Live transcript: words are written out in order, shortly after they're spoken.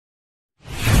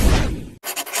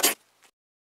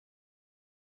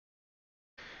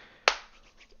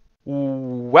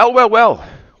Well.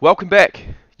 Welcome back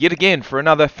yet again for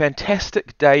another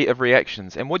fantastic day of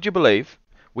reactions. And would you believe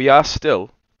we are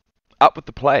still up with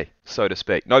the play, so to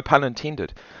speak. No pun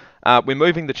intended. We're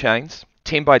moving the chains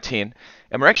 10 by 10,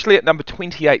 and we're actually at number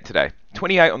 28 today.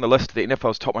 28 on the list of the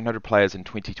NFL's top 100 players in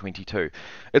 2022.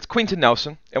 It's Quenton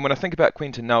Nelson, and when I think about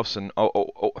Quenton Nelson,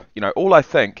 all I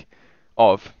think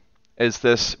of is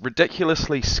this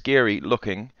ridiculously scary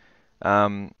looking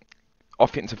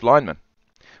offensive lineman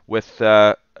with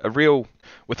a real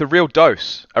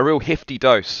hefty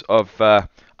dose of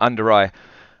under eye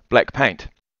black paint.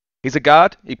 He's a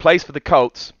guard. He plays for the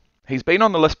Colts. He's been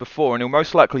on the list before, and he'll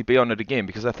most likely be on it again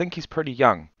because I think he's pretty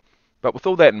young. But with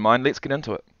all that in mind, let's get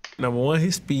into it. Number one,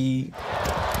 his speed,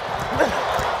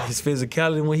 his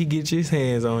physicality when he gets his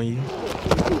hands on you.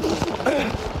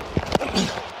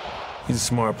 He's a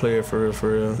smart player for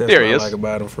real. That's There he what is. I like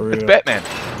about him for real. It's Batman.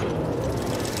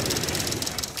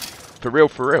 For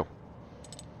real.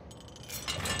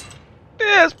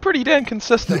 Yeah, it's pretty damn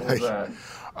consistent.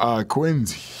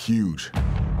 Quinn's huge.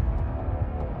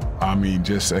 I mean,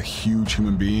 just a huge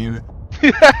human being.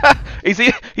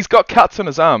 He's got cuts on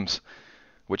his arms,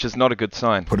 which is not a good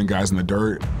sign. Putting guys in the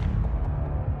dirt.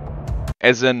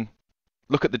 As in,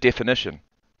 look at the definition.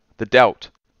 The delt,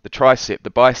 the tricep,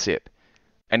 the bicep.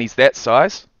 And he's that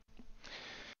size?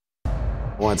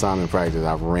 One time in practice,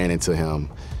 I ran into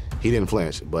him. He didn't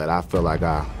flinch, but I felt like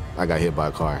I got hit by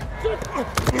a car.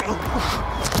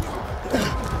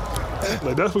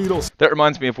 Like, that's what you don't. That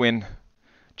reminds me of when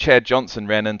Chad Johnson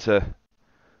ran into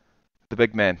the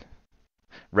big man,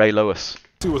 Ray Lewis.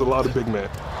 See with a lot of big men.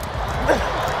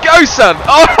 Go, son!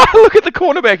 Oh, look at the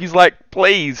cornerback. He's like,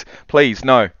 please,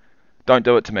 no, don't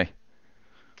do it to me.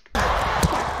 No,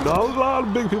 a lot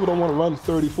of big people don't want to run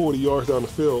 30, 40 yards down the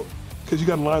field because you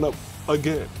got to line up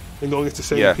again and go against the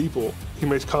same people. He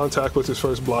makes contact with his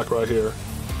first block right here.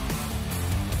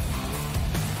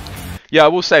 Yeah, I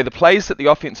will say the plays that the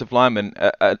offensive linemen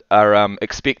are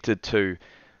expected to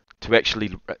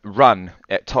actually run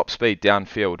at top speed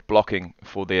downfield, blocking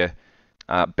for their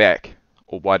back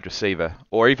or wide receiver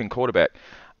or even quarterback.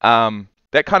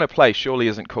 That kind of play surely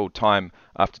isn't called time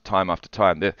after time after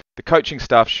time. The coaching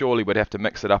staff surely would have to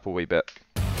mix it up a wee bit.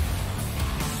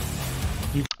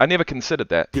 I never considered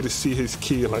that. You get to see his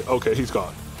key and like, okay, he's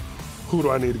gone. Who do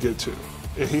I need to get to?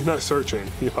 And he's not searching.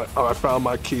 He's like, oh, I found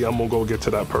my key. I'm going to go get to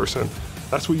that person.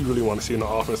 That's what you really want to see in an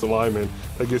offensive lineman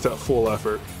that gets that full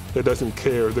effort, that doesn't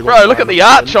care. Bro, look at the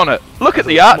arch on it. Look at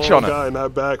the arch on it. Guy in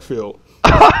that backfield.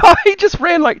 He just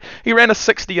ran a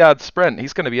 60-yard sprint.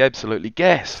 He's going to be absolutely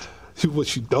gassed.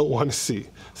 What you don't want to see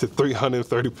is a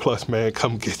 330-plus man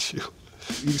come get you.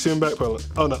 You see him backpedaling.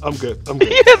 Oh, no, I'm good.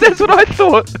 Yeah, that's what I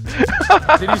thought.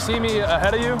 Did you see me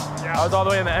ahead of you? Yeah. I was all the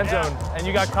way in the end zone, and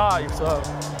you got caught. You're slow.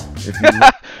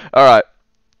 All right.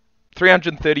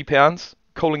 330 pounds,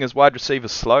 calling his wide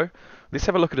receivers slow. Let's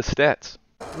have a look at his stats.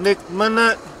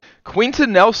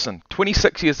 Quenton Nelson,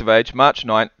 26 years of age, March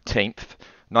 19th,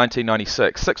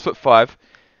 1996. 6'5",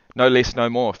 no less, no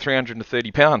more.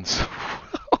 330 pounds.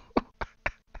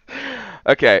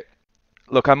 Okay.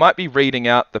 Look, I might be reading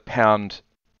out the pound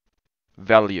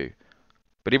value,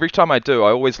 but every time I do,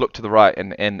 I always look to the right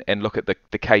and look at the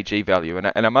kg value.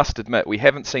 And I must admit, we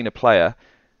haven't seen a player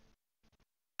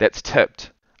that's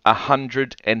tipped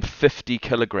 150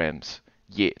 kilograms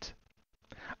yet.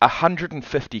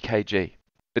 150 kg.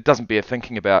 It doesn't bear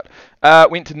thinking about.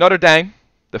 Went to Notre Dame,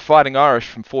 the Fighting Irish,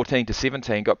 from 14 to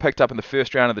 17. Got picked up in the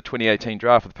first round of the 2018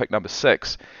 draft with pick number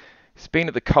 6. He's been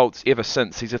at the Colts ever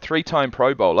since. He's a 3-time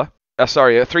Pro Bowler. A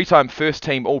 3-time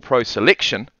first-team All-Pro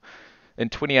selection in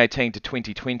 2018 to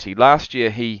 2020. Last year,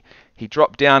 he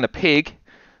dropped down a peg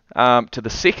to the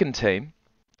second-team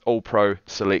All-Pro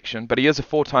selection, but he is a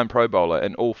 4-time Pro Bowler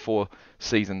in all 4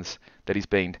 seasons that he's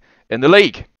been in the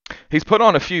league. He's put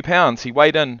on a few pounds. He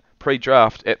weighed in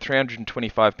pre-draft at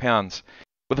 325 pounds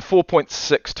with a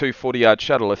 4.62 40-yard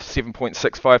shuttle, a 7.65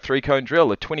 3-cone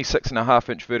drill, a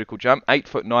 26.5-inch vertical jump,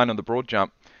 8'9" on the broad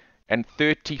jump, and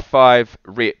 35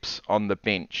 reps on the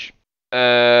bench.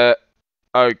 Okay,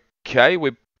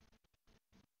 we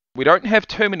don't have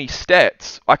too many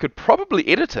stats. I could probably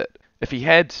edit it if he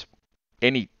had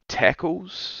any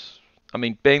tackles. I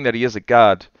mean, being that he is a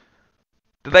guard,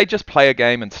 did they just play a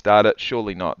game and start it?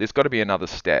 Surely not. There's got to be another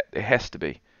stat. There has to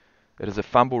be. It is a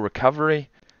fumble recovery.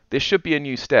 There should be a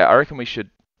new stat. I reckon we should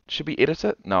we edit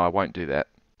it? No, I won't do that.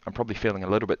 I'm probably feeling a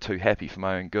little bit too happy for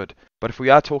my own good. But if we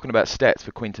are talking about stats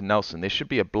for Quenton Nelson, there should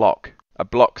be a block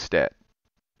stat.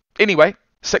 Anyway,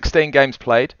 16 games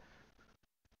played,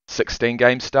 16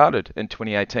 games started in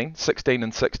 2018, 16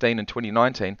 and 16 in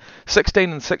 2019,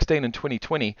 16 and 16 in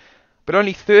 2020. but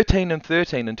only 13 and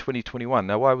 13 in 2021.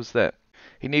 Now, why was that?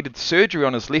 He needed surgery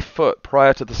on his left foot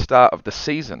prior to the start of the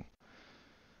season.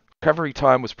 Recovery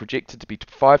time was projected to be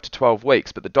 5 to 12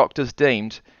 weeks, but the doctors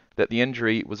deemed that the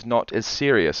injury was not as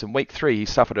serious. In week 3, he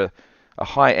suffered a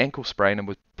high ankle sprain and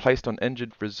was placed on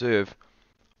injured reserve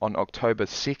on October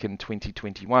 2nd,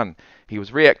 2021. He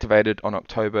was reactivated on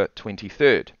October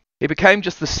 23rd. He became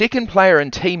just the second player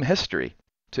in team history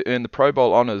to earn the Pro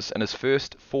Bowl honors in his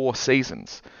first 4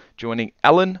 seasons, joining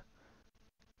Alan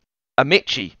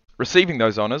Ameche receiving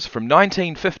those honors from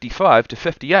 1955 to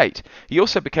 58. He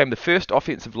also became the first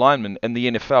offensive lineman in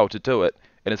the NFL to do it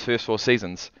in his first 4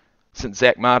 seasons since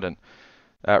Zach Martin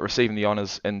receiving the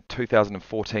honors in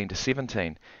 2014 to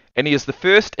 17. And he is the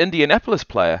first Indianapolis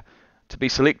player to be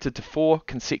selected to 4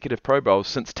 consecutive Pro Bowls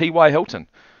since T.Y. Hilton,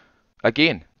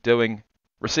 again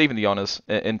receiving the honors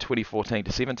in 2014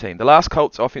 to 17. The last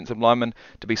Colts offensive linemen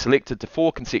to be selected to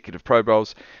 4 consecutive Pro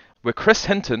Bowls were Chris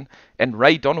Hinton and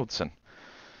Ray Donaldson.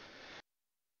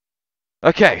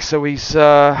 Okay, so he's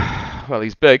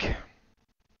big.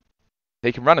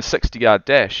 He can run a 60-yard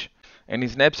dash, and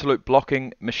he's an absolute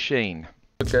blocking machine.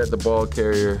 Look at the ball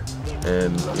carrier,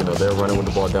 and they're running with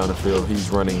the ball down the field. He's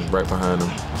running right behind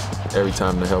them every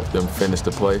time to help them finish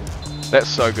the play. That's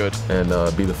so good. And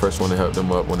be the first one to help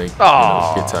them up when they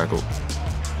get tackled.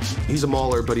 He's a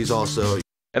mauler, but he's also...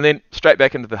 And then straight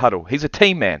back into the huddle. He's a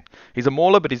team man. He's a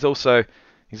mauler, but he's also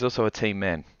a team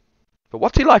man. But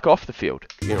what's he like off the field?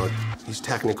 He's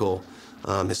technical.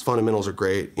 His fundamentals are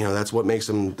great. That's what makes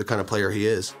him the kind of player he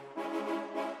is.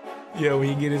 Yeah, when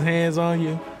he get his hands on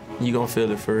you, you gonna feel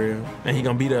it for real. And it's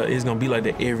gonna be like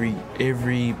that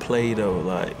every play though.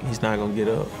 Like, he's not gonna get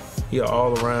up. He an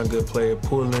all-around good player,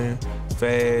 pulling,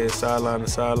 fast, sideline to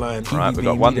sideline. All right, we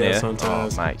got one there.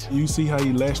 Sometimes. Oh, mate. You see how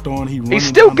he latched on? He's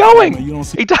still going.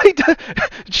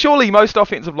 Surely most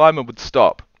offensive linemen would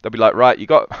stop. They'll be like, right,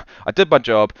 I did my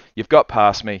job. You've got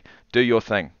past me. Do your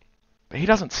thing. But he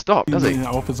doesn't stop, does he? An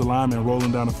offensive lineman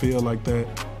rolling down the field like that.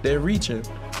 They're reaching,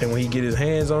 and when he get his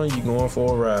hands on you, going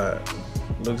for a ride.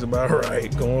 Looks about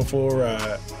right, going for a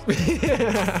ride.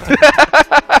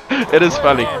 It is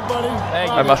funny. Thank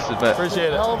you. I must admit.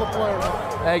 Appreciate it.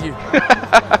 Thank you.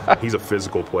 He's a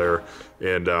physical player,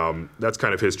 and that's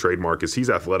kind of his trademark. Is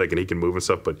he's athletic and he can move and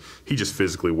stuff, but he just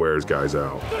physically wears guys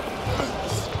out.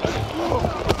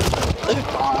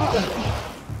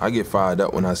 I get fired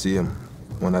up when I see him,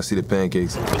 when I see the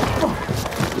pancakes.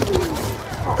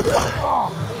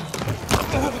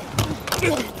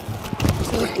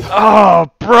 Oh,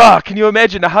 bruh, can you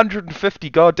imagine 150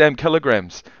 goddamn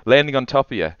kilograms landing on top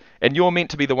of you, and you're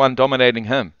meant to be the one dominating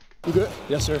him? You good?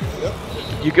 Yes, sir.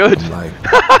 Yep. You good? Like,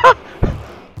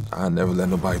 I never let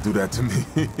nobody do that to me.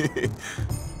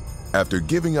 After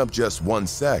giving up just 1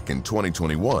 sack in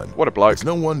 2021, what a bloke. It's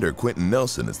no wonder Quenton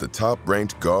Nelson is the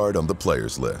top-ranked guard on the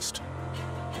players list.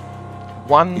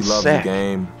 1 He loves sack. the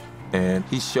game, and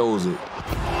he shows it.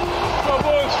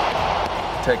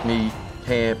 Technique,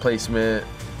 hand placement,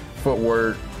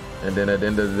 footwork, and then at the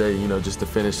end of the day, just the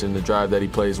finish and the drive that he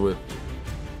plays with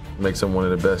makes him one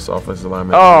of the best offensive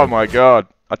linemen. Oh my God.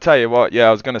 I tell you what, yeah,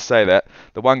 I was going to say that.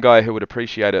 The one guy who would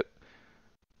appreciate it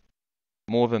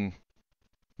more than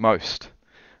most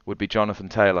would be Jonathan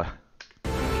Taylor.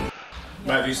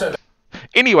 Matt, you said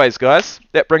Anyways, guys,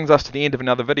 that brings us to the end of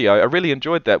another video. I really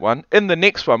enjoyed that one. In the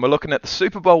next one, we're looking at the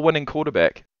Super Bowl winning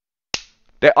quarterback.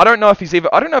 I don't know if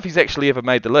he's actually ever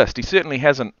made the list. He certainly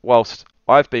hasn't whilst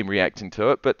I've been reacting to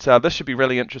it, but this should be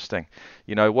really interesting.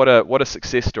 What a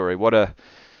success story.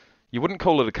 You wouldn't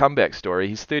call it a comeback story.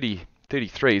 He's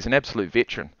 33. He's an absolute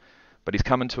veteran, but he's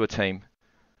come into a team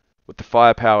with the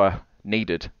firepower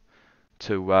needed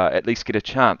to at least get a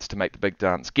chance to make the big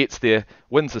dance. Gets there,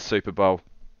 wins the Super Bowl.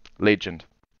 Legend.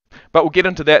 But we'll get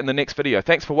into that in the next video.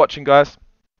 Thanks for watching, guys,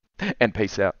 and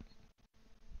peace out.